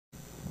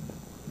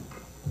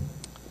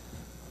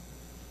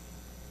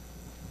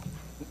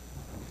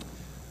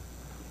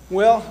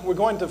Well, we're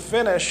going to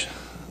finish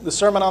the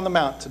Sermon on the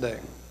Mount today.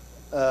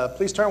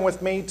 Please turn with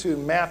me to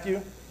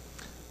Matthew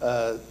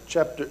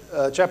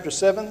chapter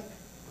 7.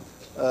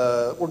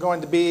 We're going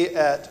to be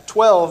at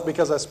 12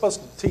 because I was supposed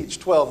to teach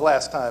 12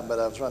 last time, but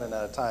I was running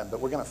out of time. But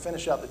we're going to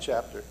finish out the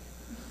chapter.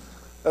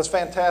 That's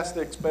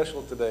fantastic,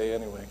 special today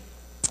anyway.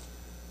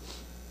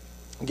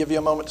 I'll give you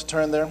a moment to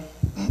turn there.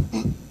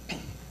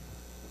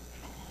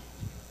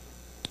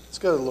 Let's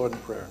go to the Lord in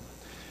prayer.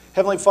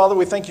 Heavenly Father,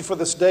 we thank you for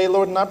this day,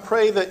 Lord, and I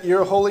pray that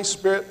your Holy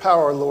Spirit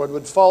power, Lord,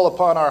 would fall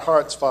upon our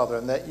hearts, Father,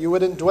 and that you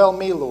would indwell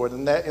me, Lord,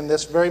 and that in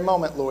this very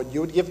moment, Lord,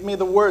 you would give me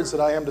the words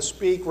that I am to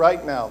speak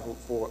right now,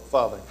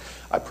 Father.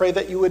 I pray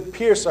that you would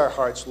pierce our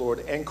hearts, Lord,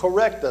 and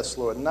correct us,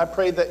 Lord, and I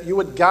pray that you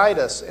would guide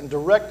us and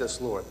direct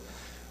us, Lord.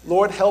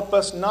 Lord, help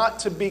us not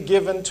to be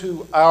given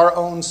to our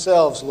own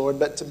selves, Lord,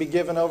 but to be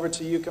given over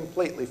to you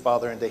completely,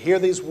 Father, and to hear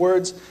these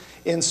words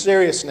in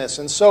seriousness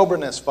and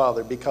soberness,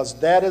 Father, because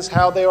that is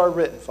how they are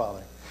written,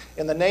 Father.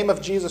 In the name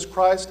of Jesus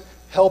Christ,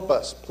 help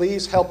us.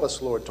 Please help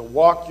us, Lord, to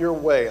walk your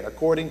way and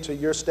according to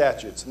your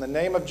statutes. In the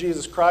name of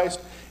Jesus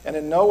Christ and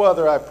in no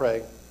other, I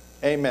pray.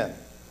 Amen.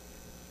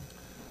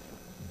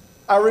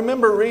 I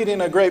remember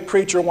reading a great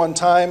preacher one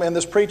time, and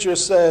this preacher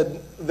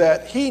said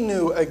that he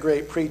knew a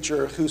great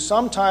preacher who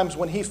sometimes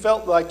when he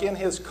felt like in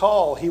his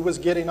call he was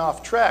getting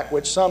off track,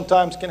 which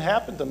sometimes can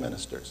happen to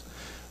ministers.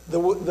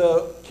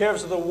 The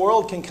cares of the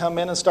world can come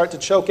in and start to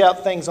choke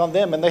out things on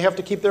them, and they have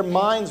to keep their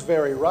minds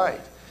very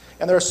right.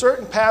 And there are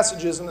certain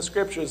passages in the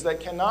Scriptures that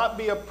cannot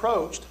be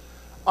approached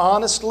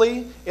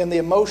honestly in the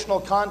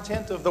emotional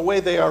content of the way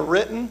they are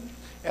written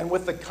and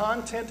with the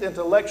content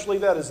intellectually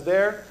that is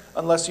there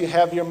unless you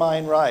have your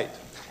mind right.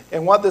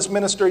 And what this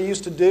minister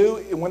used to do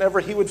whenever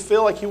he would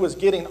feel like he was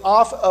getting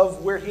off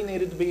of where he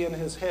needed to be in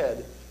his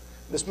head,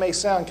 this may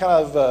sound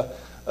kind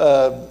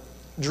of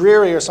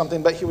dreary or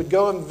something, but he would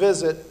go and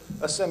visit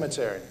a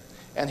cemetery.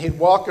 And he'd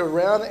walk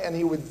around and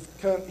he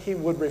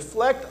would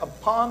reflect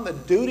upon the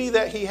duty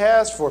that he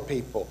has for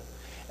people.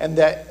 And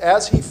that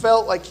as he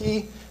felt like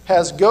he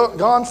has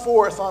gone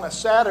forth on a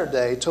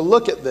Saturday to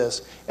look at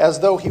this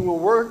as though he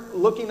were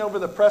looking over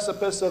the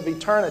precipice of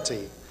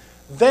eternity,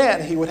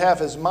 then he would have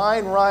his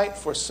mind right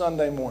for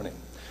Sunday morning.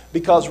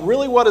 Because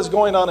really what is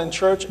going on in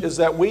church is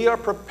that we are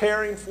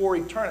preparing for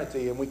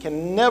eternity, and we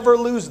can never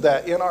lose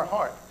that in our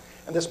heart.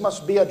 And this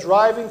must be a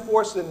driving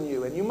force in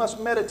you. And you must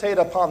meditate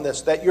upon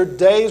this, that your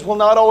days will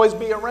not always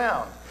be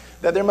around.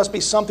 That there must be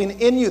something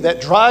in you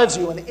that drives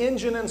you, an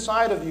engine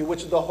inside of you,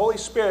 which is the Holy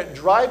Spirit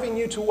driving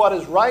you to what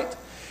is right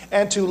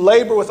and to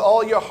labor with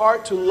all your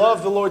heart to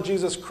love the Lord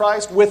Jesus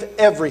Christ with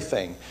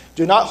everything.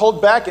 Do not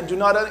hold back and do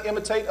not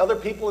imitate other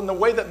people in the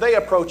way that they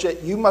approach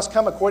it. You must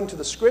come according to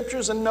the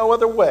Scriptures and no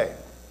other way.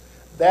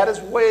 That is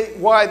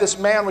why this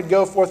man would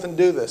go forth and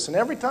do this. And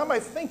every time I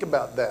think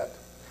about that,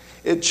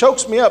 it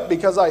chokes me up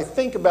because I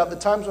think about the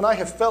times when I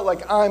have felt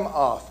like I'm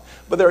off.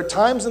 But there are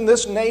times in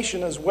this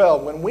nation as well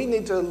when we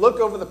need to look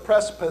over the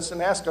precipice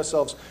and ask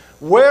ourselves,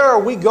 where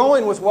are we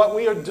going with what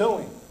we are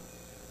doing?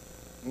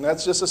 And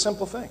that's just a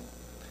simple thing.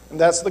 And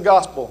that's the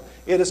gospel.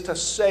 It is to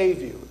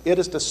save you. It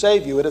is to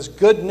save you. It is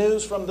good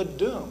news from the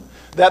doom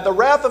that the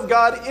wrath of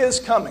God is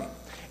coming.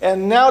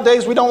 And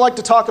nowadays we don't like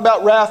to talk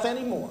about wrath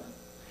anymore.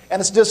 And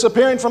it's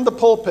disappearing from the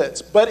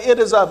pulpits. But it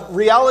is a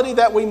reality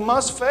that we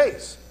must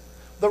face.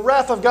 The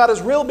wrath of God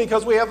is real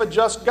because we have a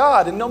just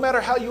God. And no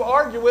matter how you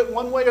argue it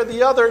one way or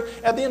the other,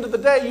 at the end of the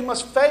day, you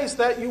must face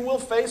that you will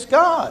face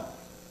God.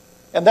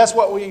 And that's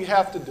what we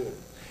have to do.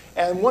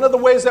 And one of the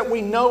ways that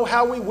we know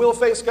how we will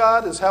face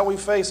God is how we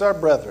face our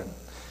brethren.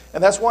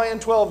 And that's why in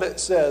 12 it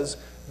says,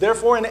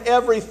 therefore in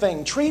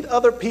everything, treat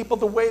other people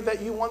the way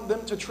that you want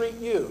them to treat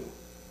you.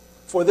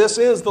 For this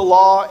is the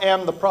law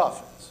and the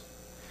prophets.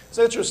 It's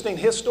interesting,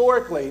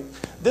 historically,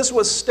 this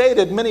was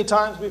stated many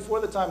times before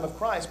the time of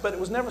Christ, but it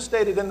was never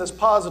stated in this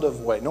positive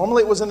way.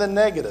 Normally it was in the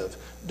negative.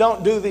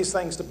 Don't do these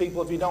things to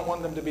people if you don't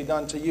want them to be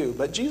done to you.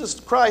 But Jesus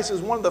Christ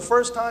is one of the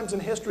first times in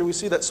history we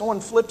see that someone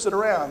flips it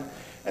around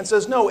and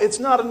says, no, it's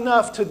not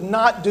enough to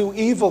not do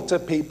evil to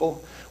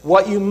people.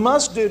 What you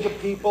must do to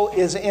people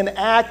is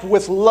enact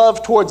with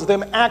love towards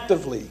them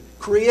actively,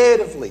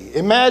 creatively,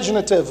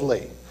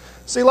 imaginatively.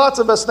 See, lots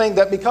of us think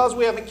that because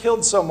we haven't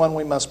killed someone,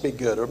 we must be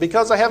good. Or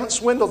because I haven't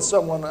swindled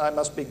someone, I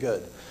must be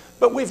good.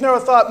 But we've never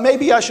thought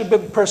maybe I should be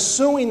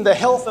pursuing the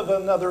health of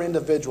another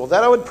individual,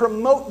 that I would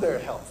promote their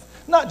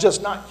health, not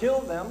just not kill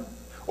them.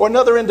 Or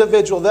another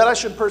individual, that I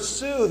should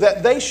pursue,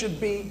 that they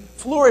should be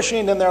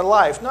flourishing in their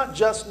life, not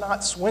just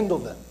not swindle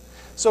them.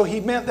 So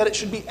he meant that it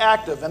should be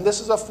active. And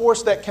this is a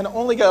force that can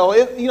only go,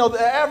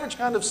 the average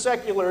kind of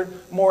secular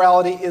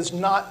morality is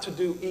not to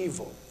do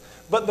evil.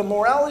 But the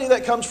morality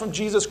that comes from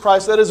Jesus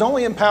Christ, that is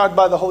only empowered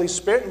by the Holy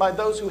Spirit and by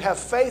those who have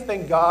faith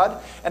in God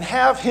and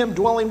have Him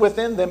dwelling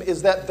within them,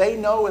 is that they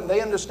know and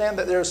they understand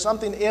that there is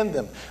something in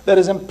them that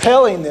is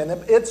impelling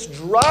them. It's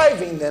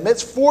driving them.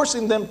 It's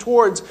forcing them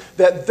towards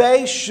that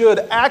they should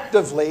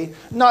actively,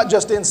 not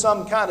just in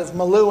some kind of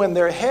milieu in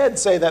their head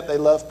say that they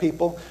love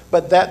people,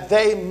 but that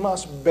they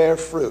must bear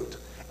fruit.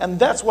 And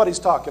that's what he's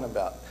talking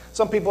about.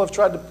 Some people have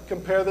tried to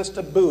compare this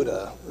to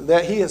Buddha,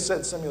 that he has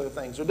said similar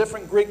things, or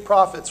different Greek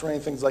prophets or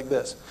anything like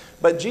this.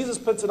 But Jesus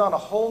puts it on a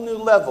whole new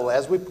level.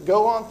 As we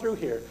go on through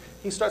here,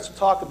 he starts to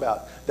talk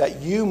about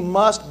that you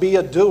must be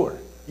a doer.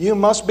 You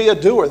must be a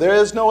doer. There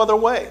is no other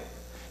way.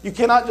 You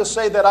cannot just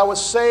say that I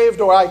was saved,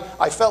 or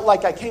I felt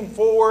like I came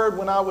forward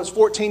when I was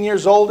 14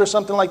 years old or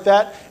something like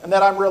that, and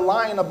that I'm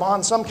relying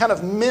upon some kind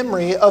of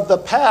memory of the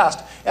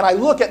past. And I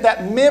look at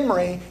that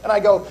memory and I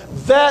go,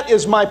 that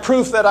is my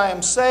proof that I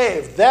am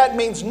saved. That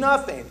means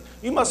nothing.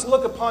 You must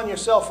look upon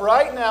yourself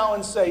right now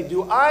and say,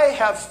 do I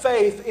have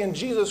faith in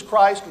Jesus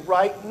Christ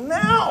right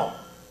now,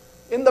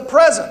 in the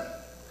present?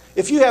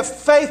 If you have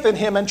faith in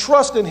Him and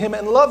trust in Him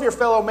and love your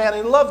fellow man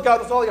and love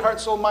God with all your heart,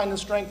 soul, mind, and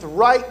strength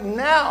right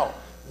now,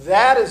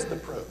 that is the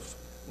proof,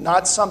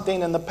 not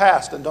something in the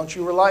past. And don't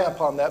you rely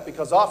upon that,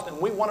 because often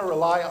we want to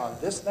rely on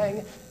this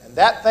thing and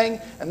that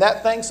thing and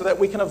that thing so that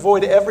we can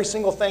avoid every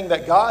single thing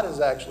that God has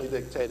actually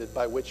dictated,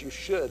 by which you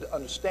should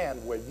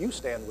understand where you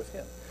stand with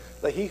Him.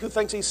 That he who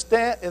thinks he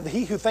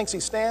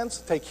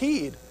stands, take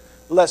heed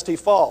lest he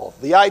fall.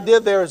 The idea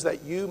there is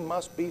that you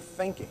must be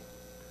thinking.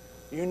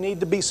 You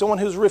need to be someone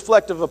who's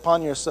reflective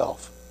upon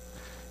yourself.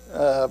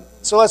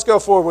 So let's go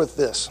forward with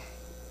this.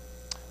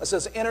 It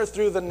says, enter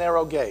through the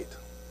narrow gate.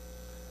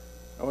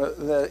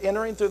 The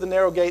entering through the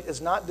narrow gate is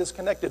not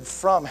disconnected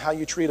from how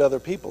you treat other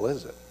people,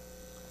 is it?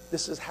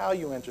 This is how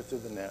you enter through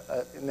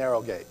the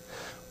narrow gate.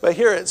 But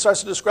here it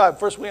starts to describe,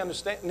 first we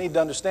need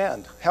to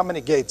understand how many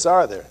gates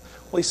are there.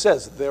 Well, he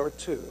says there are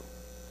two.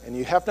 And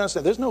you have to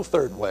understand, there's no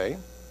third way.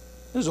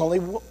 There's only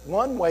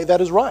one way that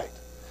is right.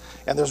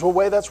 And there's a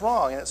way that's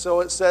wrong. And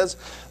so it says,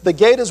 the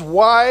gate is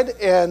wide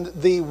and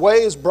the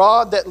way is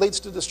broad that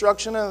leads to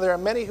destruction, and there are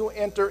many who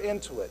enter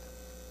into it.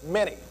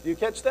 Many. Do you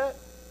catch that?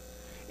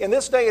 In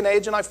this day and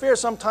age, and I fear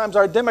sometimes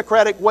our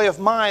democratic way of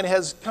mind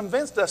has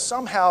convinced us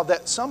somehow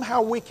that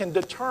somehow we can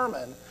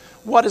determine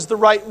what is the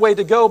right way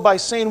to go by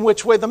seeing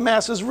which way the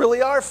masses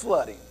really are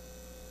flooding.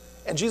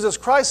 And Jesus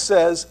Christ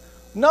says,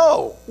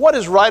 no, what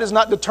is right is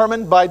not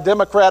determined by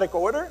democratic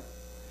order.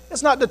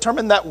 It's not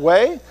determined that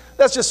way.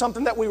 That's just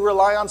something that we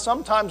rely on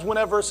sometimes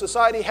whenever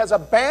society has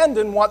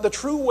abandoned what the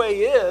true way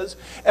is,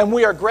 and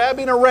we are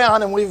grabbing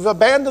around and we've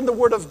abandoned the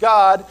Word of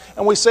God,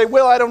 and we say,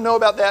 well, I don't know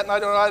about that, and I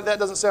don't know, that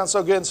doesn't sound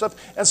so good and stuff.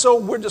 And so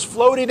we're just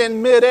floating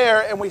in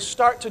midair, and we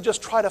start to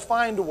just try to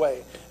find a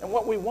way. And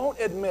what we won't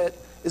admit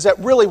is that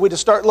really we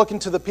just start looking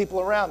to the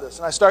people around us.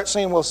 And I start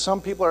seeing, well,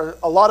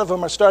 a lot of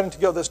them are starting to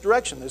go this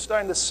direction. They're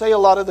starting to say a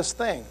lot of this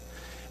thing.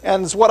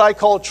 And it's what I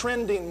call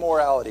trending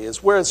morality.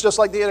 It's where it's just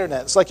like the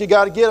internet. It's like you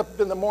got to get up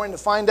in the morning to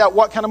find out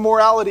what kind of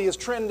morality is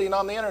trending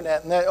on the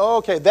internet. And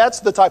okay, that's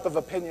the type of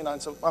opinion I'm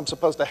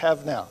supposed to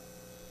have now.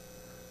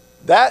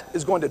 That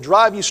is going to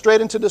drive you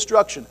straight into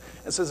destruction.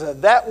 It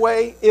says that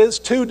way is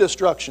to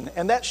destruction.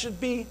 And that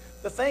should be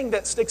the thing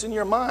that sticks in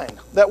your mind,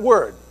 that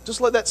word. Just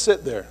let that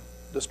sit there.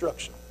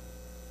 Destruction.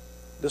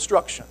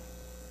 Destruction.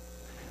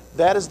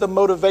 That is the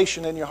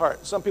motivation in your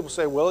heart. Some people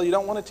say, well, you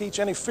don't want to teach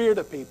any fear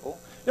to people.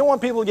 You don't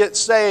want people to get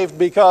saved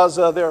because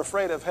they're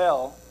afraid of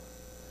hell.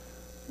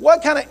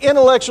 What kind of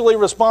intellectually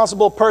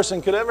responsible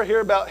person could ever hear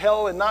about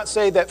hell and not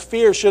say that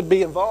fear should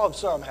be involved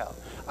somehow?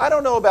 I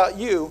don't know about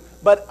you,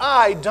 but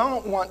I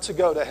don't want to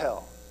go to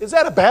hell. Is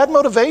that a bad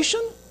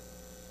motivation?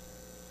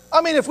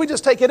 I mean, if we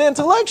just take it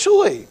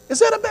intellectually, is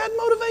that a bad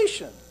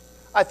motivation?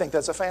 I think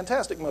that's a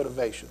fantastic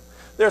motivation.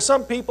 There are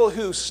some people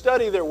who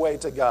study their way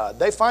to God.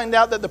 They find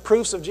out that the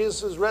proofs of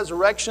Jesus'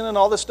 resurrection and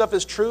all this stuff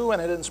is true,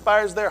 and it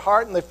inspires their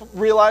heart, and they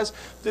realize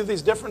through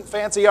these different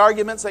fancy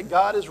arguments that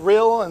God is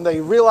real, and they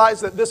realize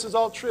that this is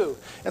all true.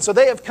 And so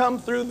they have come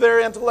through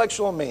their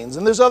intellectual means.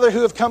 And there's others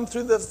who have come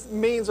through the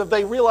means of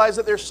they realize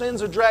that their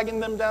sins are dragging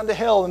them down to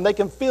hell, and they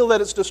can feel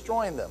that it's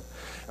destroying them.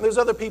 And there's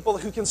other people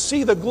who can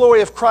see the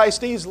glory of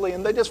Christ easily,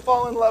 and they just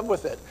fall in love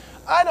with it.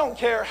 I don't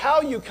care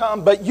how you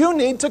come, but you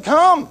need to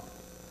come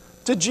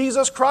to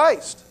Jesus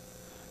Christ.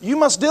 You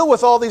must deal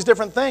with all these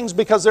different things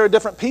because there are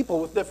different people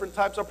with different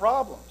types of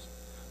problems.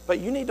 But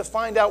you need to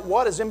find out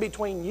what is in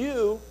between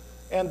you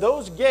and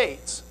those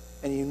gates,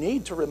 and you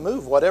need to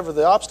remove whatever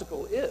the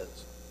obstacle is.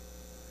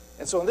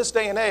 And so in this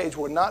day and age,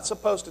 we're not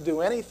supposed to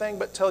do anything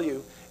but tell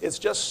you it's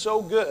just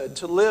so good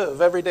to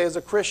live every day as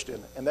a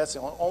Christian, and that's the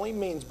only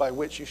means by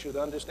which you should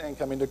understand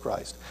coming to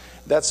Christ.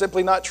 That's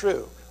simply not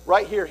true.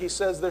 Right here, he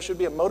says there should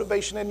be a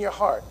motivation in your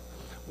heart.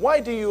 Why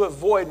do you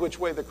avoid which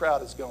way the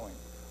crowd is going?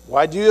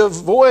 Why do you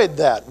avoid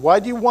that? Why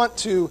do you want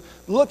to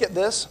look at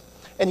this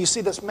and you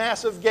see this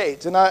massive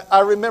gate? And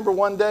I remember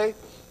one day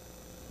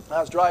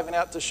I was driving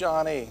out to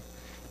Shawnee,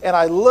 and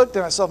I looked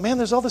and I saw, man,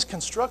 there's all this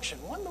construction.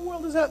 What in the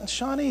world is that in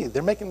Shawnee?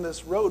 They're making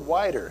this road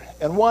wider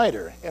and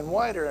wider and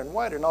wider and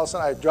wider. And all of a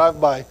sudden I drive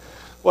by,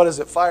 what is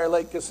it, Fire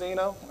Lake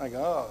Casino? I go,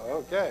 oh,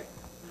 okay.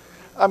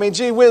 I mean,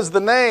 gee whiz, the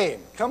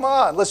name. Come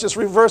on, let's just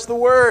reverse the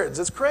words.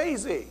 It's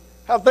crazy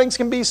how things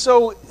can be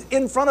so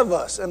in front of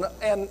us.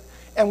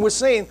 And we're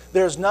seeing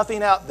there's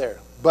nothing out there.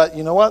 But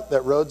you know what?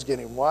 That road's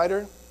getting wider,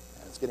 and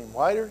it's getting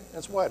wider, and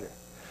it's wider.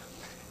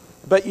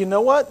 But you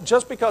know what?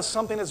 Just because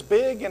something is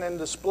big and in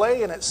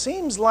display, and it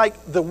seems like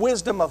the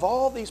wisdom of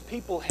all these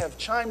people have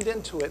chimed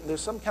into it, and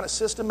there's some kind of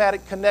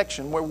systematic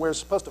connection where we're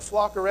supposed to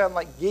flock around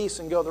like geese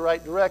and go the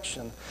right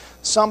direction,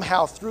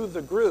 somehow through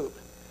the group,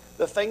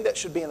 the thing that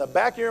should be in the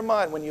back of your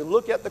mind when you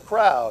look at the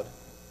crowd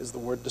is the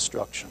word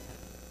destruction.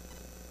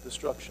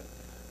 Destruction.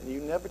 And you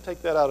never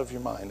take that out of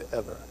your mind,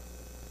 ever.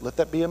 Let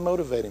that be a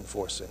motivating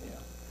force in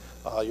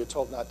you. You're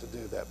told not to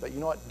do that, but you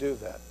know what? Do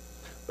that.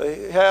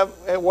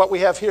 But what we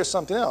have here is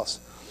something else.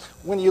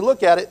 When you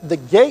look at it, the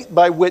gate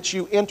by which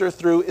you enter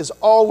through is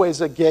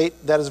always a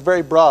gate that is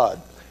very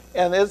broad.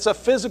 And it's a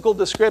physical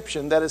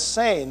description that is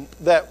saying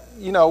that,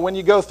 you know, when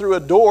you go through a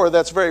door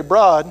that's very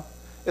broad,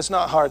 it's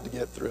not hard to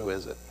get through,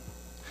 is it?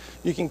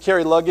 You can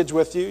carry luggage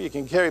with you. You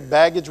can carry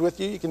baggage with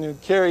you. You can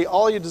carry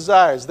all your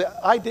desires.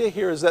 The idea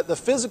here is that the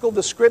physical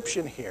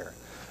description here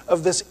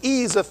of this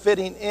ease of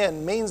fitting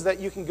in means that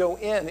you can go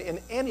in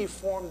any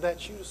form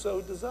that you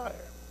so desire.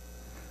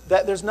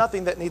 That there's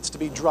nothing that needs to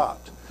be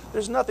dropped.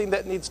 There's nothing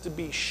that needs to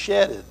be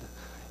shedded.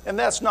 And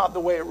that's not the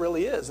way it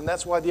really is. And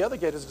that's why the other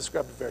gate is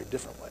described a very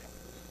different way.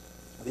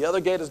 The other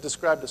gate is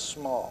described as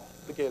small.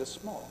 The gate is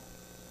small.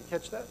 You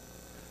catch that?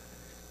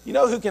 You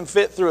know who can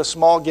fit through a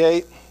small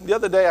gate? The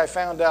other day I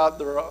found out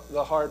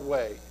the hard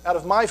way. Out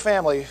of my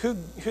family, who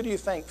do you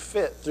think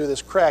fit through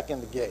this crack in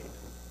the gate?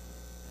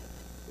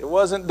 It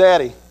wasn't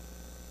Daddy.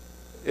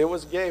 It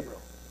was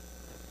Gabriel.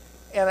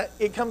 And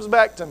it comes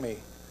back to me.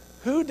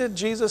 Who did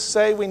Jesus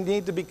say we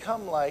need to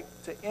become like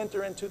to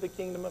enter into the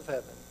kingdom of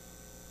heaven?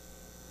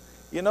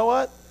 You know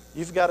what?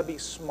 You've got to be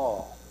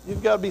small.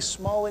 You've got to be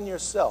small in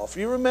yourself.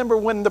 You remember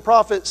when the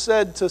prophet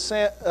said to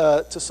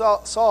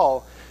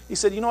Saul, he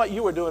said, you know what?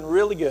 You were doing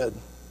really good.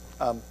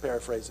 I'm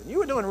paraphrasing. You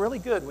were doing really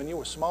good when you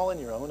were small in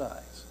your own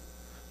eyes.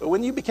 But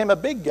when you became a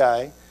big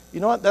guy, you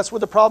know what? That's where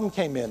the problem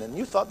came in. And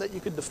you thought that you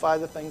could defy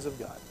the things of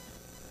God.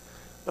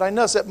 But I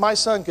noticed that my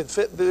son could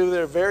fit through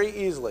there very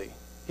easily.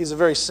 He's a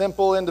very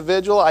simple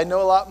individual. I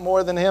know a lot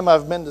more than him.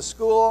 I've been to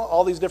school,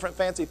 all these different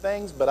fancy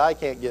things, but I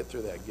can't get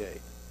through that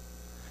gate.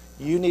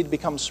 You need to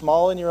become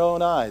small in your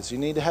own eyes. You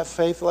need to have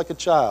faith like a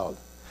child.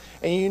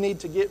 And you need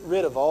to get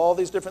rid of all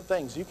these different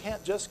things. You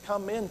can't just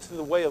come into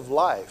the way of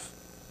life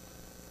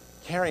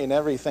carrying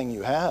everything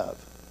you have.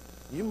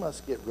 You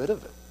must get rid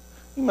of it.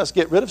 You must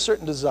get rid of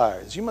certain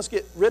desires. You must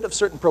get rid of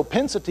certain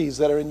propensities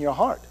that are in your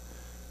heart.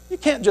 You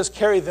can't just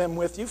carry them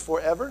with you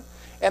forever.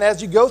 And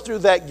as you go through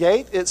that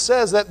gate, it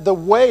says that the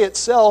way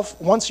itself,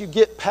 once you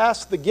get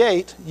past the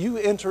gate, you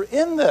enter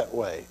in that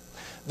way.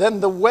 Then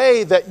the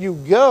way that you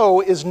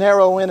go is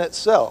narrow in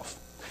itself.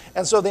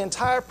 And so the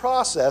entire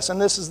process,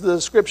 and this is the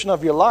description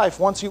of your life,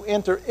 once you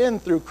enter in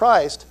through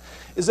Christ,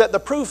 is that the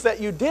proof that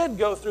you did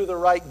go through the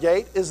right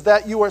gate is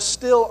that you are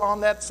still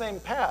on that same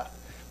path.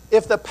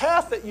 If the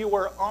path that you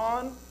were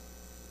on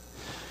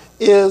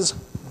is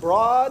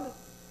broad,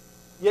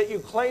 yet you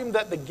claim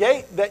that the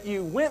gate that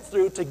you went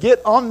through to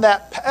get on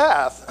that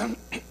path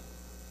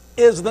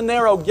is the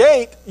narrow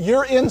gate,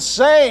 you're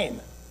insane.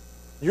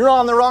 You're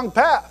on the wrong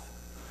path.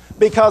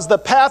 Because the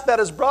path that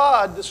is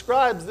broad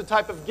describes the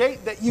type of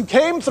gate that you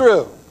came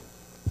through.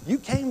 You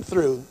came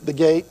through the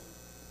gate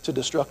to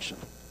destruction.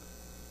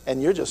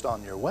 And you're just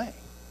on your way.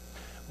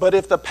 But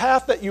if the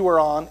path that you are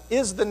on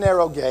is the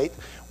narrow gate,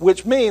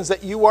 which means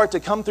that you are to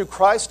come through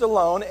Christ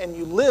alone and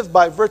you live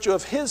by virtue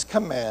of His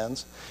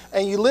commands,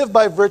 and you live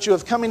by virtue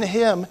of coming to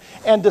Him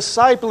and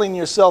discipling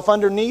yourself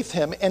underneath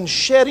Him and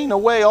shedding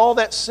away all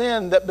that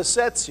sin that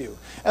besets you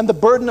and the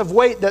burden of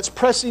weight that's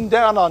pressing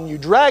down on you,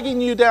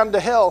 dragging you down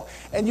to hell,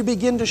 and you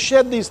begin to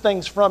shed these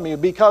things from you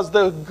because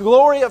the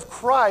glory of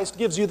Christ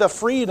gives you the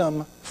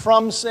freedom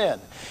from sin.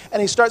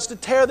 And He starts to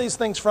tear these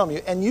things from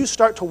you, and you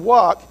start to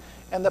walk,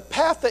 and the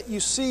path that you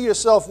see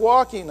yourself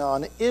walking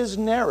on is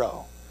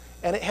narrow.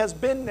 And it has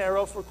been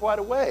narrow for quite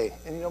a way.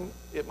 And you know,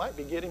 it might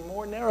be getting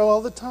more narrow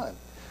all the time.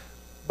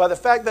 By the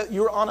fact that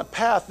you're on a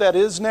path that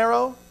is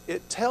narrow,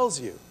 it tells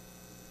you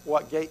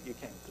what gate you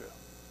came through.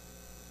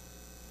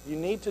 You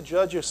need to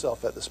judge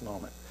yourself at this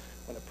moment.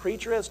 When a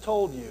preacher has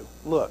told you,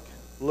 look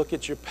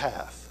at your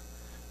path.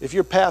 If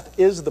your path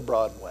is the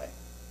broad way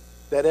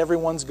that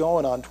everyone's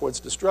going on towards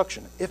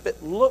destruction, if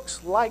it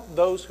looks like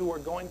those who are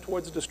going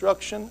towards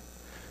destruction,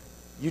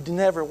 you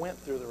never went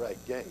through the right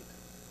gate.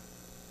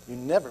 You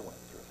never went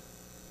through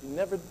it. You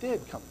never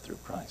did come through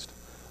Christ.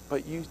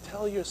 But you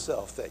tell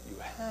yourself that you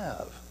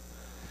have.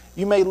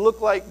 You may look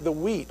like the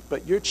wheat,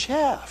 but you're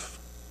chaff.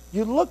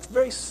 You look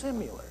very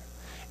similar.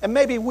 And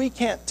maybe we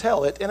can't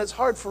tell it, and it's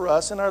hard for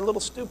us in our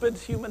little stupid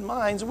human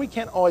minds. We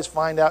can't always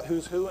find out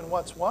who's who and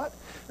what's what.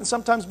 And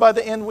sometimes by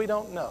the end we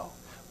don't know.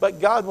 But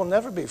God will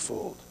never be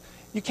fooled.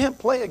 You can't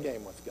play a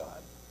game with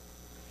God.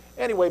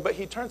 Anyway, but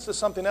He turns to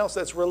something else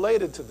that's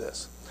related to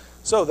this.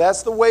 So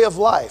that's the way of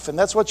life, and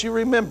that's what you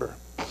remember.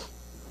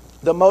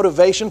 The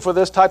motivation for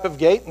this type of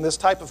gate and this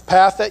type of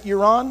path that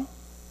you're on,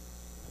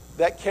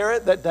 that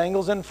carrot that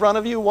dangles in front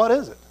of you, what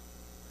is it?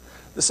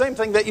 The same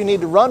thing that you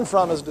need to run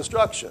from is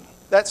destruction.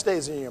 That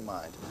stays in your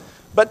mind.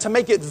 But to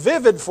make it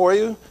vivid for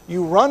you,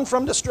 you run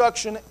from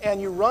destruction and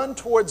you run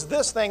towards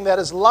this thing that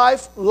is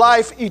life,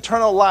 life,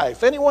 eternal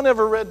life. Anyone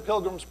ever read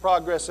Pilgrim's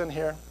Progress in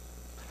here?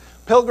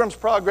 Pilgrim's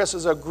Progress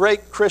is a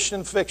great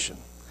Christian fiction.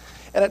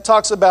 And it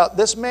talks about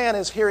this man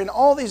is hearing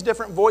all these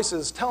different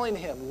voices telling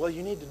him, well,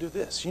 you need to do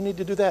this, you need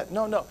to do that.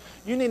 No,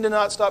 you need to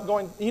not stop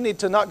going, you need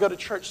to not go to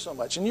church so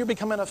much. And you're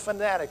becoming a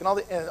fanatic.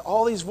 And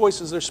all these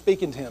voices are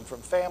speaking to him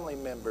from family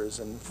members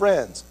and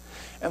friends.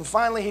 And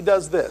finally he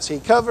does this. He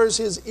covers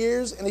his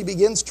ears and he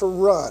begins to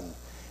run.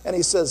 And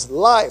he says,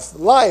 life,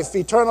 life,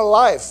 eternal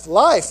life,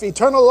 life,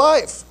 eternal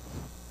life.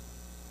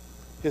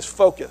 His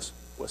focus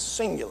was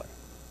singular.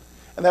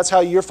 And that's how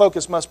your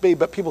focus must be,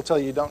 but people tell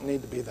you don't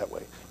need to be that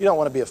way. You don't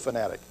want to be a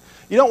fanatic.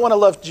 You don't want to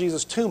love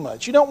Jesus too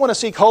much. You don't want to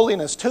seek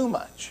holiness too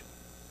much.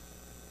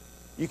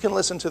 You can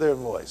listen to their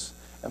voice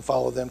and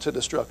follow them to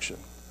destruction.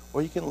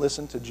 Or you can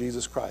listen to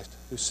Jesus Christ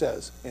who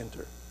says,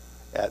 enter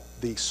at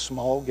the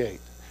small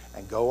gate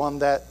and go on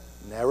that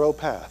narrow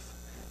path,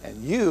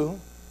 and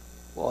you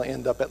will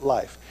end up at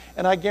life.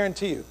 And I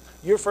guarantee you,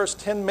 your first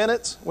 10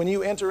 minutes when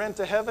you enter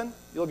into heaven,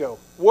 you'll go,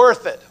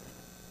 worth it.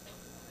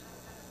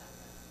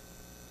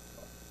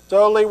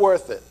 Totally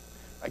worth it.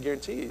 I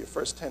guarantee you, your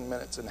first 10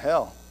 minutes in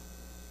hell,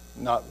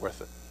 not worth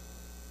it.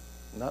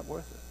 Not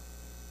worth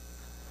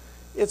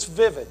it. It's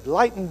vivid,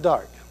 light and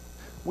dark.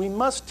 We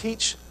must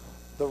teach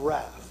the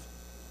wrath.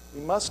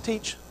 We must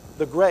teach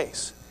the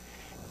grace.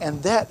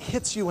 And that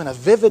hits you in a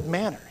vivid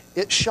manner.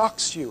 It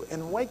shocks you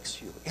and wakes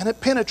you and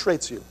it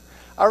penetrates you.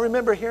 I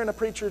remember hearing a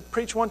preacher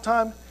preach one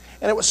time,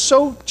 and it was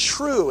so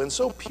true and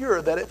so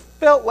pure that it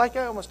felt like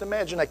I almost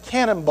imagined a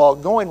cannonball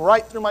going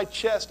right through my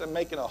chest and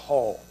making a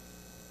hole.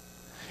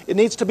 It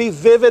needs to be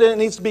vivid and it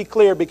needs to be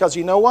clear, because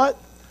you know what?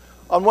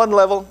 On one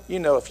level, you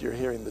know if you're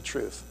hearing the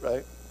truth,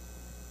 right?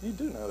 You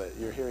do know that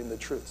you're hearing the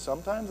truth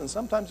sometimes, and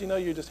sometimes you know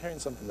you're just hearing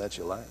something that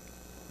you like.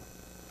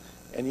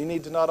 And you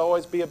need to not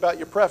always be about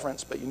your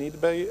preference, but you need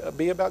to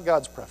be about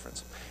God's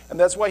preference. And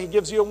that's why he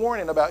gives you a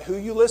warning about who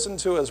you listen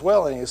to as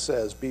well. And he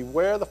says,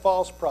 beware the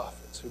false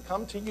prophets who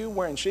come to you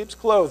wearing sheep's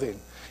clothing.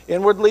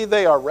 Inwardly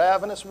they are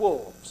ravenous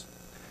wolves.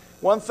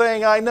 One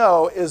thing I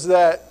know is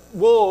that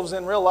wolves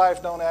in real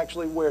life don't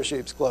actually wear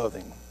sheep's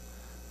clothing.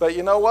 But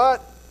you know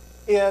what?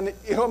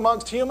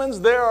 Amongst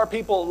humans, there are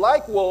people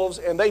like wolves,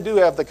 and they do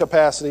have the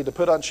capacity to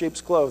put on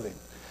sheep's clothing.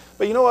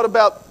 But you know what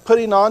about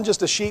putting on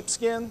just a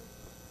sheepskin?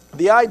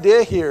 The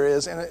idea here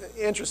is, and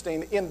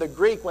interesting, in the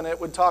Greek, when it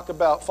would talk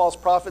about false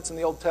prophets in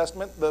the Old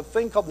Testament, the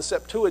thing called the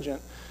Septuagint,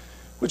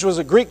 which was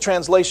a Greek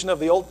translation of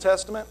the Old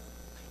Testament,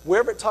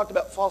 wherever it talked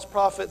about false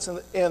prophets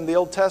in the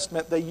Old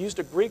Testament, they used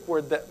a Greek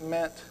word that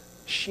meant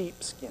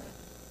sheepskin.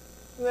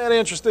 Isn't that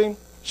interesting?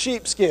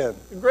 Sheepskin.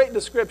 A great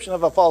description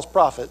of a false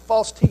prophet,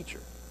 false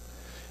teacher.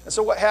 And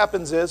so what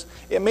happens is,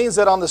 it means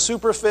that on the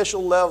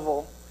superficial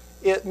level,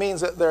 it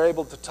means that they're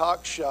able to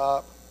talk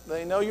shop.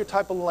 They know your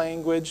type of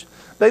language.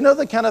 They know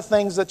the kind of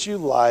things that you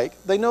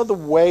like. They know the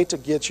way to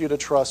get you to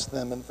trust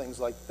them and things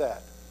like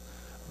that.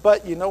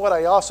 But you know what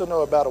I also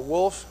know about a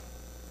wolf?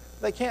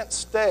 They can't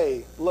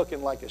stay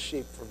looking like a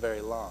sheep for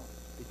very long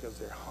because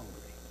they're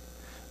hungry.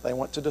 They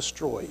want to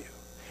destroy you.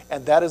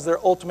 And that is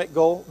their ultimate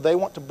goal. They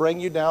want to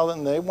bring you down,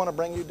 and they want to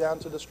bring you down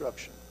to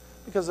destruction.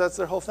 Because that's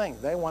their whole thing.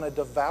 They want to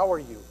devour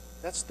you.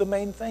 That's the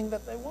main thing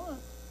that they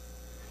want.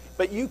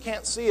 But you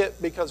can't see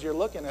it because you're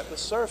looking at the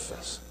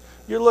surface.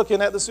 You're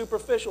looking at the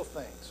superficial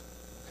things.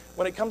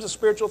 When it comes to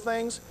spiritual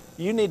things,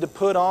 you need to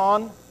put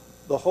on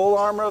the whole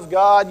armor of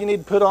God. You need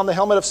to put on the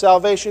helmet of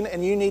salvation,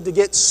 and you need to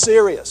get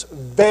serious,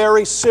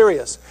 very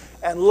serious,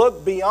 and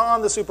look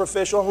beyond the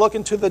superficial and look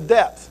into the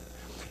depth.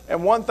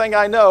 And one thing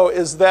I know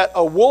is that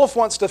a wolf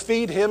wants to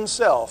feed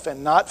himself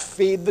and not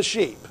feed the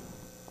sheep.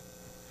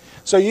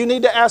 So you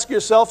need to ask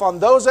yourself on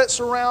those that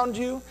surround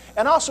you,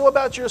 and also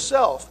about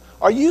yourself.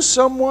 Are you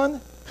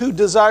someone who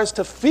desires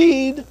to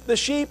feed the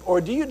sheep,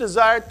 or do you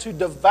desire to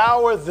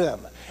devour them?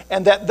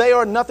 And that they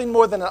are nothing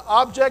more than an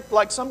object,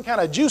 like some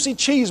kind of juicy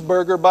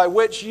cheeseburger by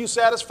which you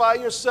satisfy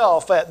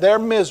yourself at their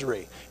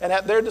misery and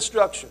at their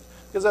destruction.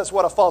 Because that's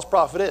what a false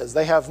prophet is.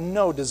 They have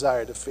no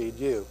desire to feed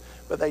you.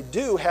 But they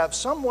do have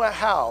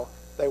somehow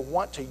they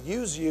want to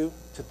use you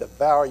to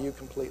devour you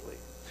completely.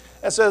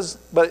 It says,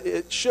 but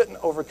it shouldn't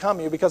overcome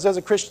you, because as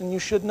a Christian you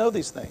should know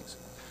these things.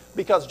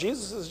 Because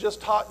Jesus has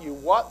just taught you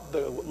what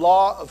the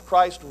law of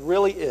Christ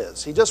really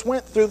is. He just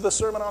went through the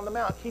Sermon on the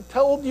Mount. He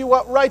told you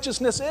what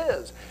righteousness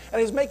is. And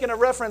he's making a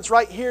reference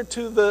right here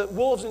to the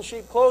wolves in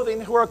sheep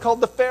clothing who are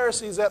called the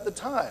Pharisees at the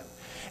time.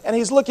 And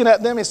he's looking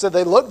at them. He said,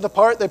 they look the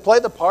part, they play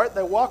the part,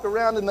 they walk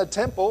around in the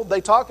temple,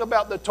 they talk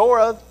about the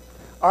Torah.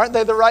 Aren't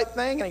they the right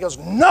thing? And he goes,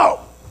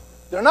 no,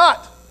 they're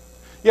not.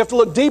 You have to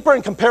look deeper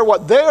and compare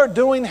what they are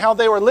doing, how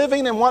they were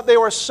living, and what they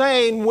were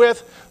saying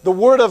with the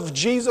word of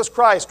Jesus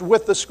Christ,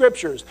 with the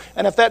Scriptures.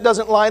 And if that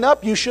doesn't line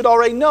up, you should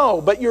already know.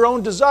 But your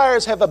own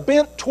desires have a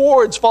bent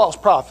towards false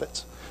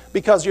prophets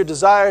because your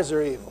desires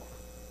are evil.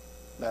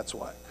 That's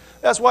why.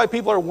 That's why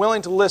people are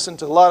willing to listen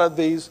to a lot of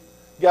these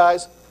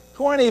guys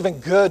who aren't even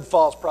good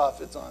false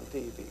prophets on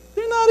TV.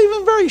 They're not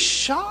even very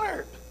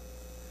sharp.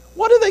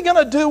 What are they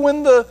going to do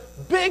when the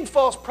big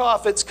false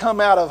prophets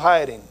come out of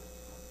hiding?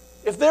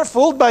 If they're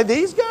fooled by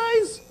these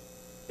guys,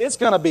 it's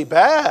going to be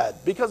bad,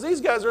 because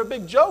these guys are a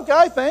big joke,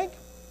 I think.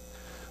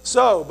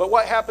 So, but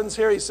what happens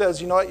here? He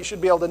says, you know what, you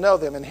should be able to know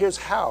them, and here's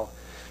how.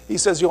 He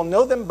says, you'll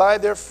know them by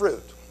their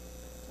fruit.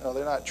 No,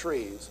 they're not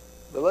trees,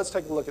 but let's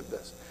take a look at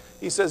this.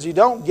 He says, you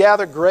don't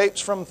gather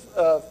grapes from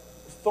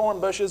thorn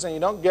bushes, and you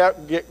don't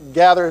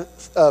gather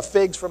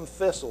figs from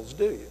thistles,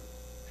 do you?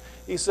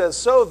 He says,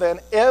 so then,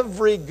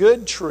 every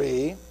good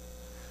tree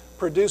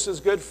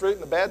produces good fruit,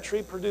 and a bad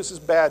tree produces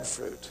bad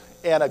fruit.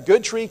 And a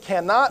good tree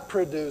cannot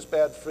produce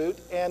bad fruit,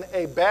 and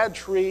a bad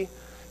tree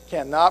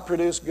cannot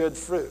produce good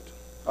fruit.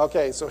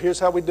 Okay, so here's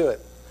how we do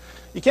it.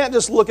 You can't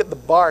just look at the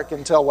bark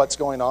and tell what's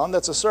going on.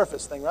 That's a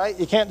surface thing, right?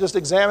 You can't just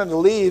examine the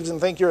leaves and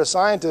think you're a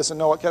scientist and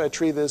know what kind of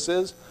tree this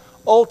is.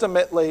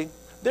 Ultimately,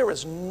 there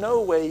is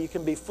no way you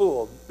can be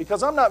fooled,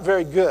 because I'm not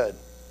very good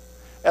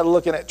at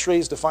looking at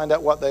trees to find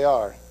out what they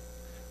are.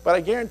 But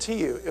I guarantee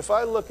you, if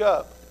I look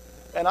up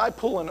and I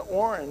pull an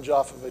orange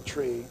off of a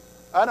tree,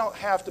 I don't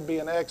have to be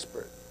an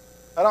expert.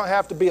 I don't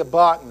have to be a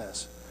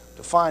botanist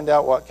to find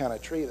out what kind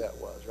of tree that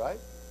was, right?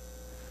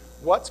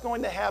 What's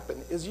going to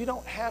happen is you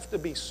don't have to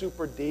be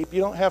super deep.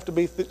 You don't have to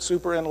be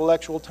super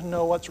intellectual to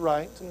know what's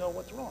right, to know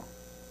what's wrong.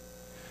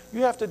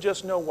 You have to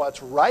just know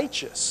what's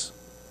righteous.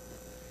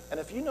 And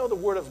if you know the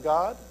Word of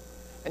God,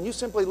 and you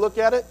simply look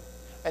at it,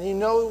 and you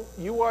know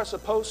you are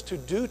supposed to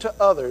do to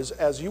others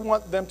as you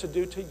want them to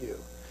do to you,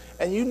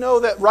 and you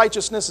know that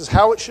righteousness is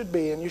how it should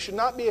be, and you should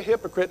not be a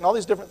hypocrite and all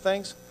these different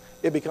things,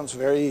 it becomes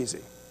very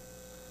easy.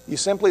 You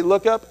simply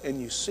look up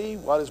and you see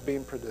what is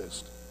being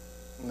produced.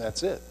 And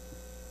that's it.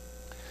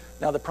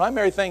 Now, the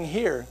primary thing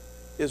here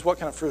is, what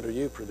kind of fruit are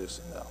you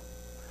producing, though?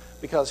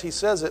 Because he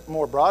says it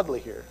more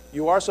broadly here.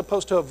 You are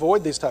supposed to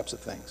avoid these types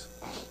of things.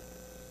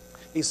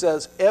 He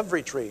says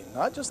every tree,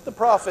 not just the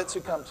prophets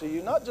who come to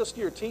you, not just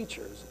your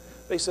teachers,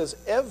 but he says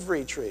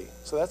every tree.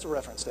 So that's a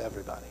reference to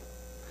everybody.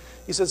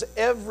 He says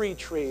every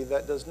tree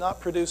that does not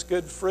produce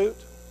good fruit,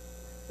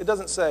 it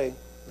doesn't say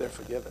they're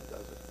forgiven, does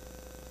it?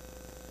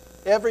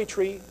 Every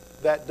tree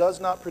that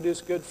does not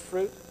produce good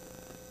fruit,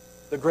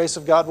 the grace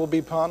of God will be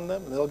upon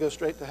them, and they'll go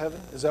straight to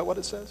heaven. Is that what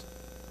it says?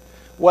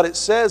 What it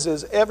says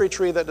is every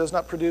tree that does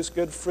not produce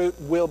good fruit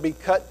will be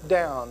cut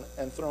down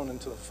and thrown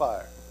into the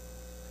fire.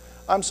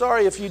 I'm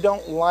sorry if you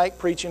don't like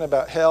preaching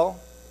about hell.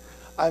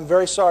 I'm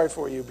very sorry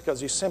for you,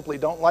 because you simply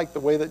don't like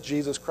the way that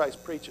Jesus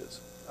Christ preaches.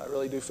 I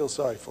really do feel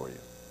sorry for you.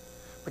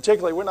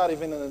 Particularly, we're not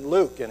even in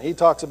Luke, and he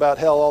talks about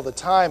hell all the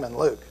time in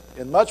Luke,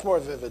 in much more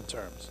vivid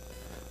terms.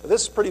 But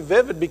this is pretty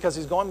vivid, because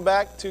he's going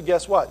back to,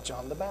 guess what?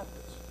 John the Baptist.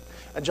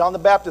 And John the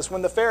Baptist,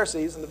 when the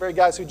Pharisees and the very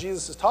guys who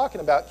Jesus is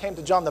talking about came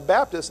to John the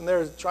Baptist, and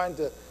they're trying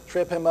to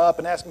trip him up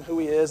and ask him who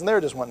he is, and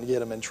they're just wanting to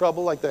get him in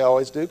trouble like they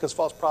always do, because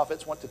false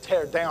prophets want to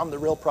tear down the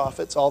real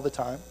prophets all the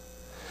time.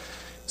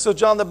 So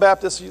John the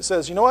Baptist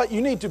says, you know what?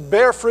 You need to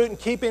bear fruit in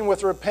keeping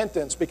with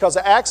repentance, because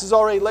the axe is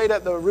already laid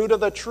at the root of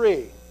the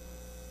tree.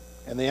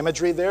 And the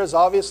imagery there is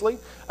obviously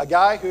a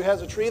guy who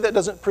has a tree that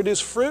doesn't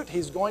produce fruit,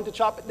 he's going to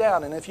chop it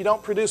down. And if you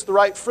don't produce the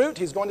right fruit,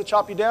 he's going to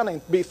chop you down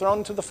and be thrown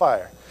into the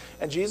fire.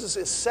 And Jesus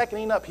is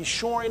seconding up, he's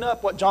shoring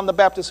up what John the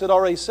Baptist had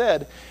already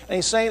said. And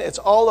he's saying it's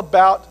all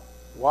about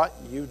what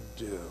you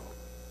do.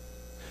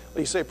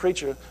 Well, you say,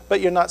 preacher,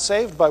 but you're not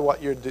saved by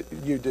what you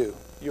do.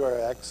 You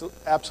are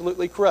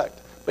absolutely correct.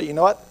 But you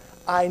know what?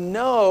 I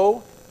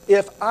know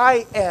if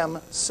I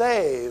am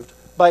saved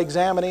by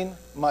examining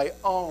my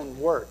own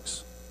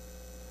works.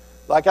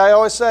 Like I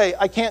always say,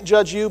 I can't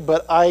judge you,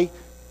 but I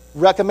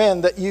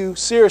recommend that you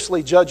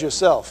seriously judge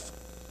yourself.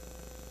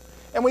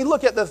 And we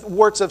look at the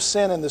works of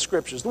sin in the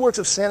Scriptures. The works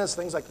of sin is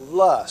things like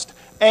lust,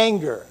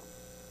 anger,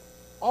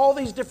 all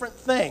these different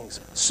things,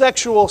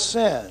 sexual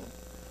sin,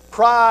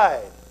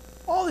 pride,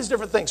 all these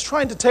different things,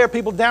 trying to tear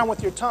people down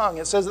with your tongue.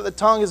 It says that the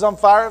tongue is on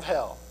fire of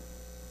hell.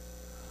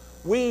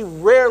 We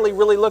rarely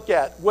really look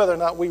at whether or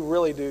not we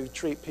really do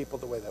treat people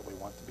the way that we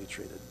want to be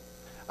treated.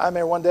 I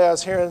remember one day I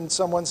was hearing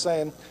someone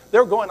saying they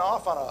were going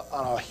off on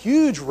a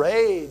huge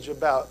rage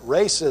about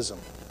racism.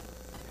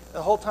 And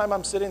the whole time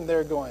I'm sitting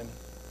there going,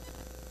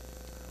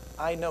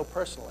 I know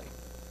personally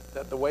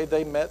that the way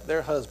they met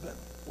their husband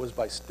was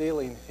by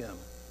stealing him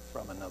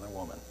from another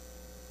woman.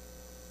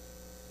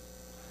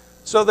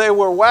 So they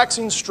were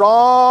waxing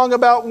strong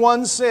about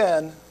one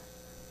sin,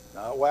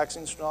 not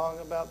waxing strong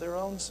about their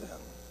own sin.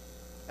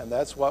 And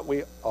that's what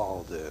we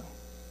all do.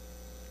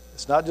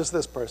 It's not just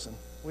this person.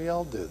 We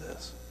all do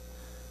this.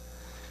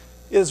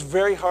 It is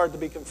very hard to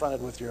be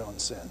confronted with your own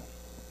sin.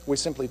 We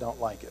simply don't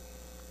like it.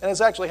 And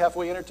it's actually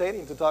halfway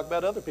entertaining to talk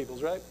about other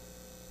people's, right?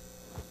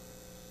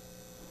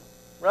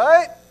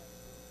 Right?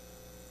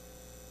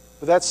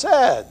 But that's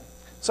sad.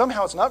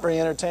 Somehow it's not very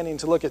entertaining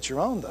to look at your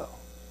own, though.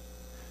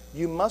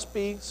 You must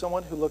be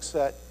someone who looks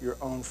at your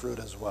own fruit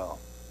as well.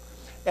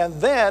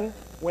 And then,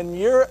 when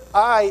your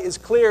eye is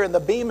clear and the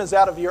beam is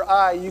out of your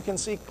eye, you can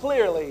see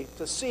clearly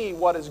to see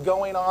what is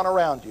going on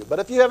around you. But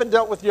if you haven't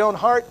dealt with your own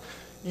heart,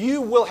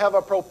 you will have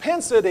a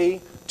propensity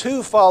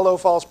to follow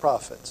false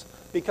prophets,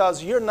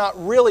 because you're not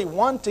really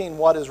wanting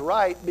what is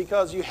right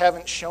because you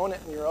haven't shown it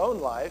in your own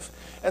life.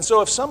 And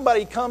so if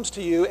somebody comes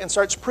to you and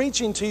starts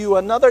preaching to you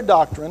another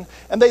doctrine,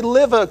 and they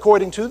live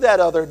according to that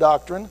other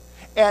doctrine,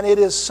 and it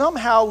is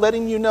somehow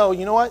letting you know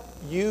what?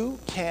 You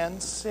can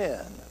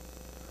sin.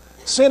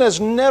 Sin is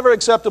never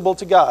acceptable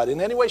to God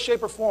in any way,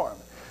 shape, or form.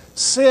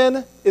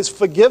 Sin is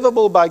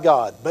forgivable by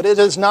God, but it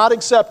is not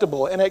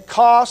acceptable, and it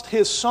cost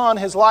His Son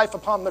His life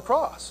upon the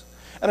cross.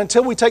 And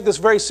until we take this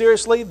very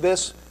seriously,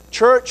 this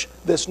church,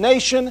 this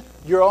nation,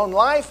 your own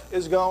life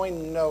is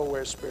going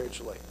nowhere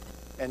spiritually.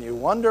 And you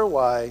wonder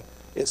why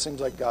it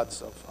seems like God's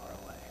so far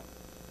away.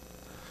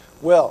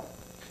 Well,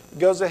 it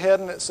goes ahead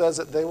and it says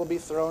that they will be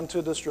thrown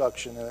to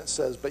destruction. And it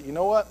says, but you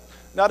know what?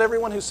 Not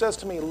everyone who says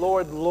to me,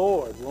 Lord,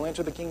 Lord, will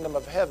enter the kingdom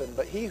of heaven,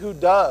 but he who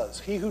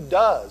does.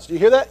 Do you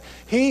hear that?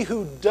 He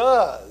who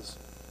does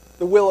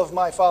the will of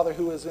my Father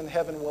who is in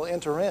heaven will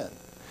enter in.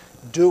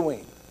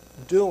 Doing.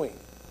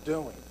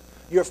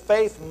 Your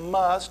faith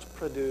must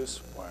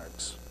produce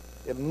works.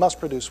 It must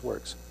produce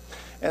works.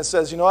 And it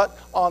says, you know what?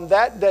 On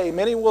that day,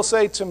 many will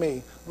say to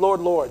me,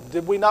 Lord, Lord,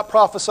 did we not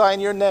prophesy in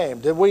your name?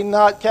 Did we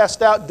not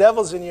cast out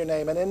devils in your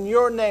name? And in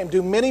your name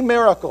do many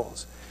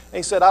miracles? And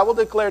he said, I will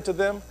declare to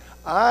them,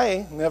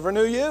 I never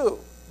knew you.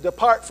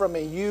 Depart from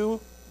me, you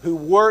who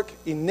work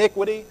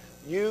iniquity,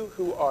 you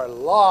who are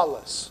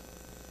lawless.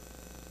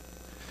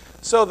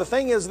 So the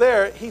thing is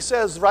there, he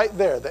says right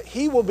there that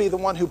he will be the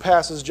one who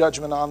passes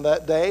judgment on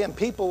that day, and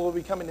people will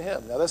be coming to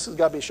him. Now this has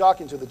got to be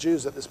shocking to the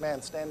Jews that this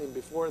man standing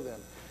before them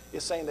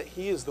is saying that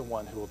he is the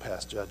one who will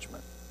pass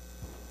judgment.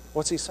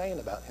 What's he saying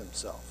about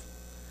himself?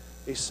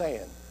 He's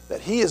saying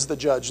that he is the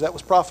judge that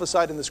was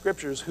prophesied in the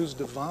Scriptures who's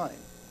divine,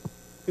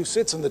 who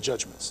sits in the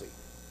judgment seat.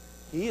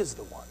 He is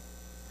the one.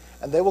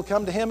 And they will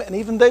come to him, and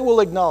even they will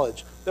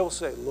acknowledge. They will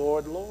say,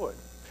 Lord, Lord.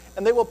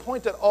 And they will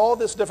point at all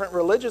this different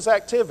religious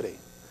activity.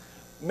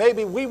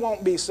 Maybe we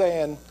won't be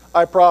saying,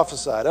 I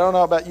prophesied. I don't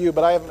know about you,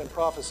 but I haven't been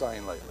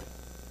prophesying lately.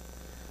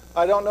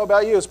 I don't know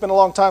about you. It's been a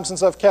long time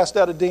since I've cast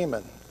out a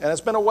demon. And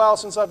it's been a while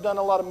since I've done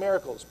a lot of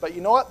miracles. But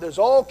you know what? There's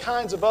all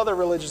kinds of other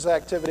religious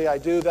activity I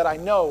do that I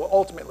know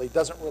ultimately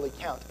doesn't really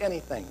count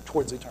anything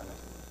towards eternity.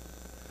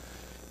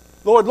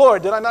 Lord,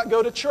 Lord, did I not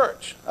go to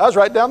church? I was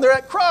right down there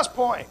at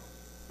Crosspointe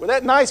where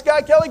that nice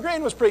guy Kelly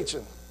Greene was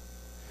preaching.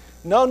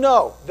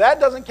 No, that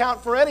doesn't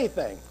count for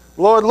anything.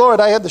 Lord, Lord,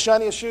 I had the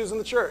shiniest shoes in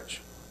the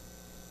church.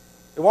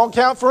 It won't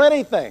count for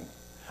anything.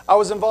 I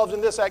was involved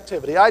in this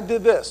activity. I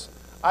did this.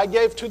 I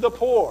gave to the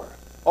poor.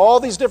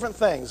 All these different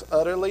things,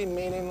 utterly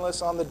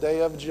meaningless on the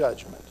day of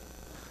judgment.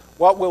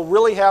 What will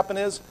really happen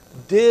is,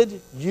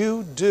 did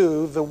you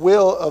do the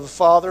will of the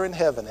Father in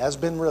heaven, as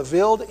been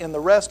revealed in the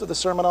rest of the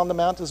Sermon on the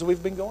Mount as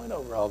we've been going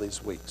over all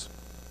these weeks?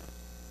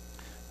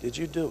 Did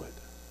you do it?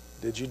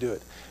 Did you do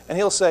it? And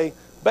he'll say,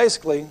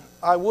 basically,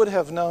 I would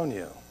have known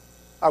you.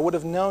 I would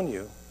have known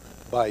you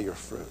by your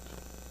fruit.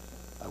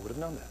 I would have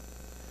known that.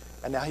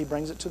 And now he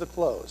brings it to the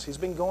close. He's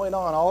been going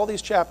on all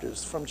these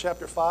chapters from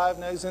chapter 5,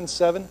 now he's in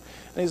 7,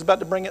 and he's about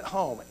to bring it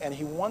home. And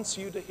he wants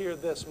you to hear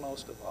this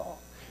most of all.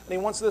 And he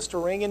wants this to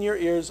ring in your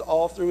ears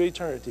all through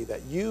eternity,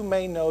 that you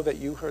may know that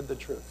you heard the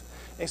truth.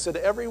 And he said,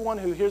 everyone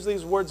who hears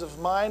these words of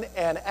mine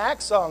and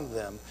acts on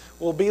them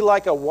will be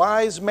like a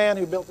wise man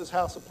who built his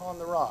house upon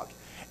the rock.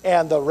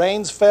 And the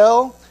rains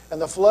fell,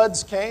 and the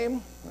floods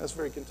came. That's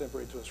very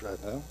contemporary to us right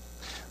now.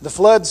 The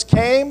floods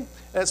came,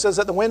 and it says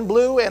that the wind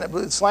blew, and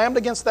it slammed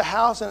against the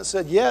house, and it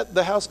said, yet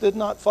the house did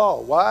not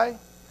fall. Why?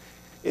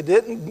 It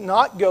didn't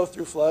not go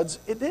through floods.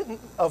 It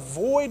didn't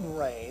avoid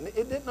rain.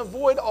 It didn't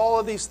avoid all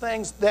of these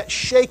things that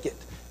shake it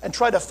and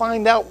try to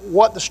find out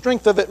what the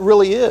strength of it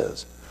really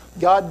is.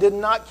 God did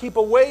not keep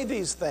away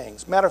these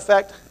things. Matter of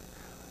fact,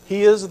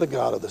 He is the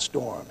God of the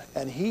storm,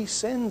 and He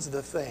sends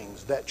the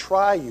things that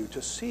try you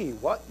to see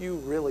what you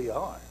really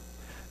are.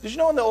 Did you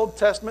know in the Old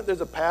Testament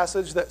there's a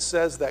passage that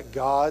says that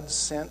God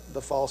sent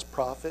the false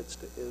prophets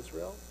to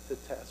Israel to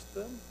test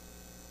them?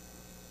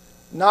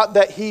 Not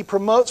that He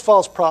promotes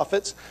false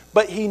prophets,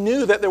 but He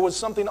knew that there was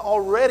something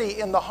already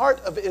in the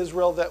heart of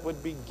Israel that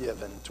would be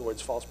given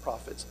towards false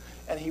prophets.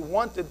 And He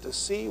wanted to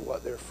see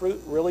what their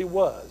fruit really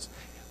was.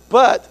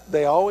 But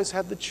they always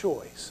had the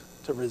choice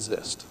to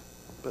resist.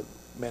 But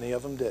many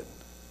of them didn't.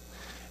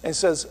 And He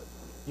says,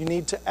 you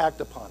need to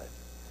act upon it.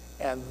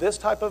 And this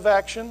type of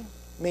action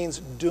means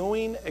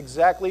doing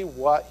exactly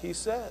what He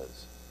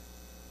says.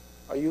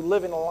 Are you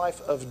living a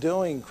life of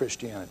doing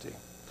Christianity?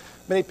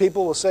 Many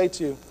people will say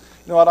to you,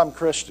 you know what, I'm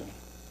Christian.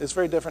 It's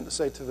very different to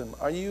say to them,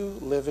 are you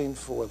living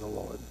for the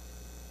Lord?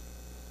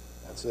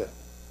 That's it.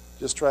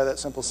 Just try that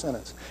simple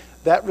sentence.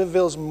 That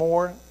reveals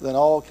more than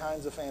all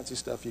kinds of fancy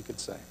stuff you could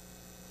say.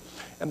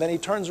 And then he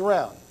turns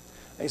around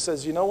and he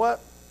says, you know what?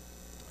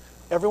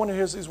 Everyone who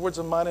hears these words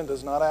of mine and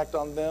does not act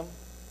on them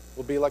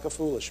will be like a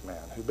foolish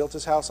man who built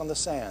his house on the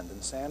sand,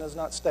 and sand is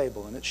not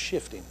stable, and it's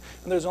shifting.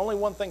 And there's only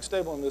one thing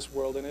stable in this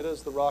world, and it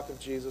is the rock of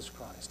Jesus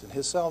Christ and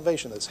His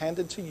salvation that's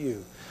handed to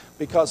you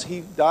because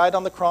He died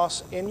on the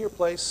cross in your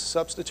place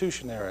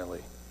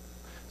substitutionarily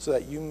so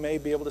that you may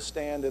be able to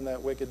stand in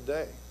that wicked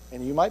day,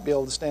 and you might be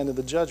able to stand in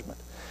the judgment.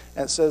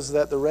 And it says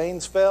that the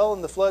rains fell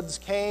and the floods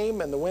came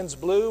and the winds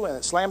blew and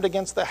it slammed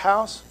against the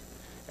house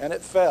and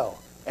it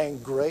fell.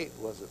 And great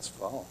was its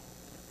fall.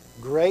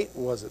 Great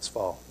was its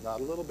fall. Not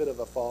a little bit of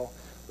a fall.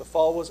 The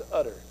fall was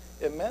utter.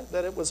 It meant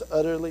that it was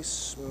utterly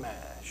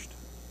smashed.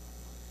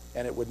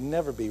 And it would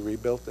never be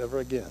rebuilt ever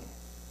again.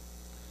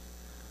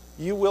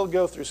 You will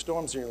go through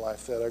storms in your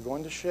life that are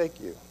going to shake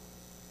you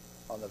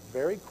on the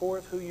very core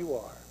of who you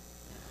are.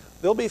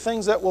 There'll be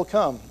things that will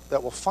come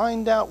that will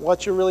find out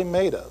what you're really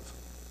made of.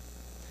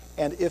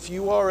 And if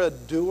you are a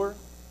doer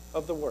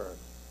of the word,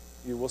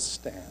 you will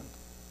stand.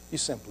 You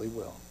simply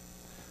will.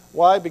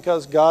 Why?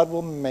 Because God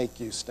will make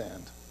you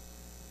stand.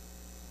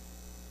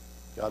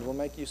 God will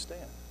make you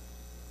stand.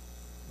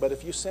 But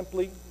if you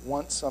simply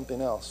want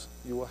something else,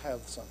 you will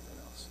have something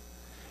else.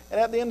 And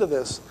at the end of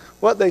this,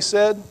 what they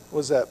said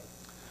was that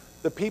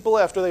the people,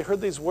 after they heard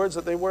these words,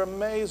 that they were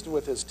amazed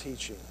with his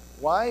teaching.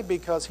 Why?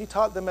 Because he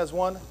taught them as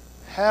one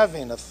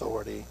having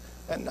authority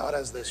and not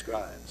as the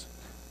scribes.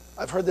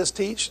 I've heard this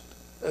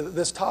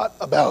taught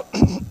about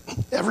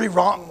every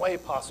wrong way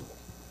possible.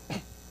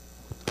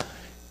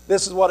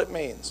 This is what it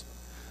means.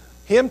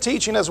 Him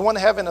teaching as one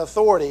having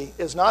authority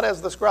is not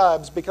as the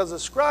scribes, because the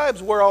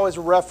scribes were always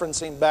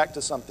referencing back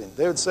to something.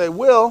 They would say,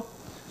 well,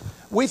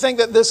 we think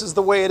that this is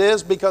the way it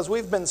is because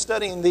we've been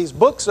studying these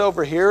books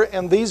over here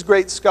and these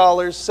great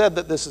scholars said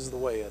that this is the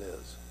way it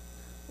is.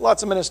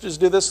 Lots of ministers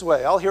do this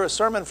way. I'll hear a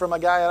sermon from a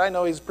guy that I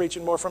know he's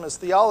preaching more from his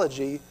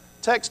theology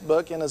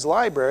textbook in his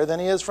library than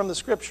he is from the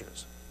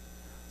scriptures.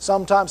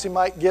 Sometimes he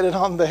might get it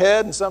on the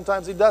head and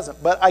sometimes he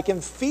doesn't. But I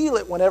can feel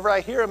it whenever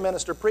I hear a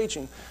minister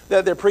preaching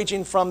that they're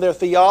preaching from their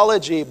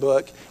theology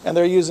book and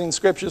they're using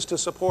scriptures to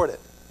support it.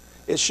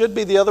 It should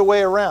be the other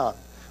way around.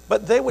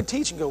 But they would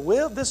teach and go,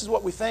 well, this is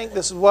what we think,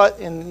 this is what,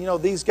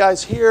 and these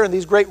guys here and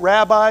these great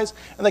rabbis,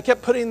 and they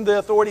kept putting the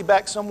authority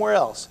back somewhere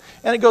else.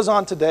 And it goes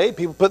on today.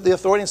 People put the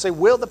authority and say,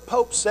 well, the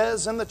Pope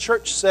says, and the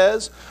church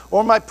says,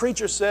 or my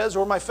preacher says,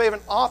 or my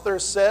favorite author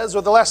says,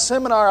 or the last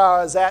seminar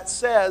I was at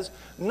says.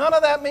 None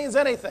of that means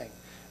anything.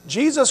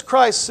 Jesus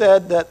Christ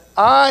said that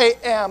I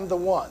am the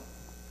one.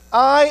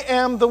 I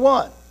am the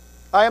one.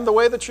 I am the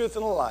way, the truth,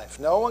 and the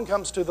life. No one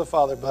comes to the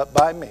Father but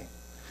by me.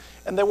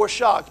 And they were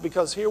shocked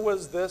because here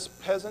was this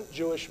peasant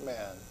Jewish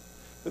man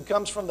who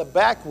comes from the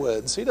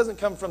backwoods. He doesn't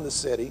come from the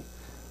city.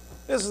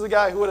 This is the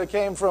guy who would have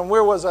came from,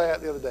 where was I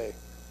at the other day?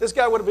 This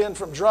guy would have been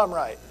from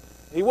Drumright.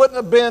 He wouldn't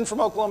have been from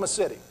Oklahoma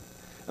City.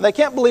 And they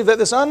can't believe that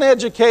this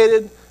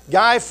uneducated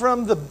guy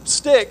from the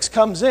sticks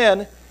comes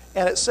in,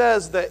 and it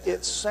says that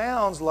it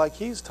sounds like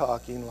he's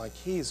talking like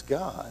he's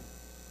God.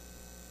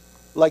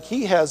 Like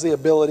he has the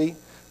ability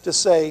to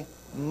say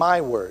my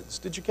words.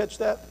 Did you catch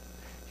that?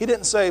 He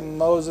didn't say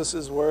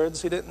Moses'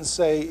 words. He didn't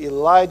say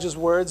Elijah's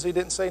words. He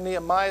didn't say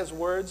Nehemiah's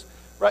words.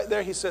 Right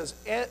there he says,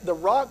 the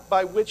rock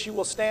by which you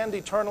will stand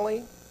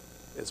eternally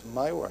is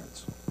my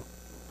words.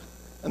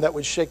 And that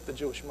would shake the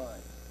Jewish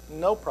mind.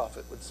 No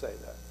prophet would say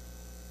that.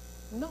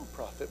 No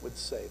prophet would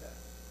say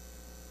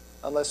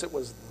that. Unless it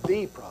was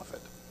the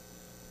prophet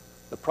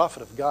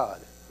of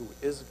God, who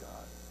is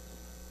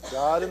God.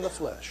 God in the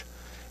flesh.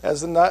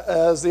 As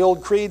the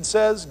old creed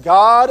says,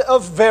 God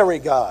of very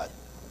God.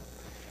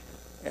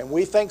 And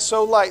we think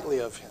so lightly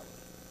of him.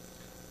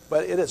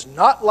 But it is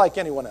not like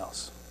anyone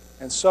else.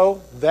 And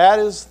so that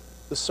is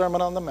the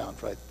Sermon on the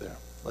Mount right there.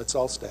 Let's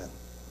all stand.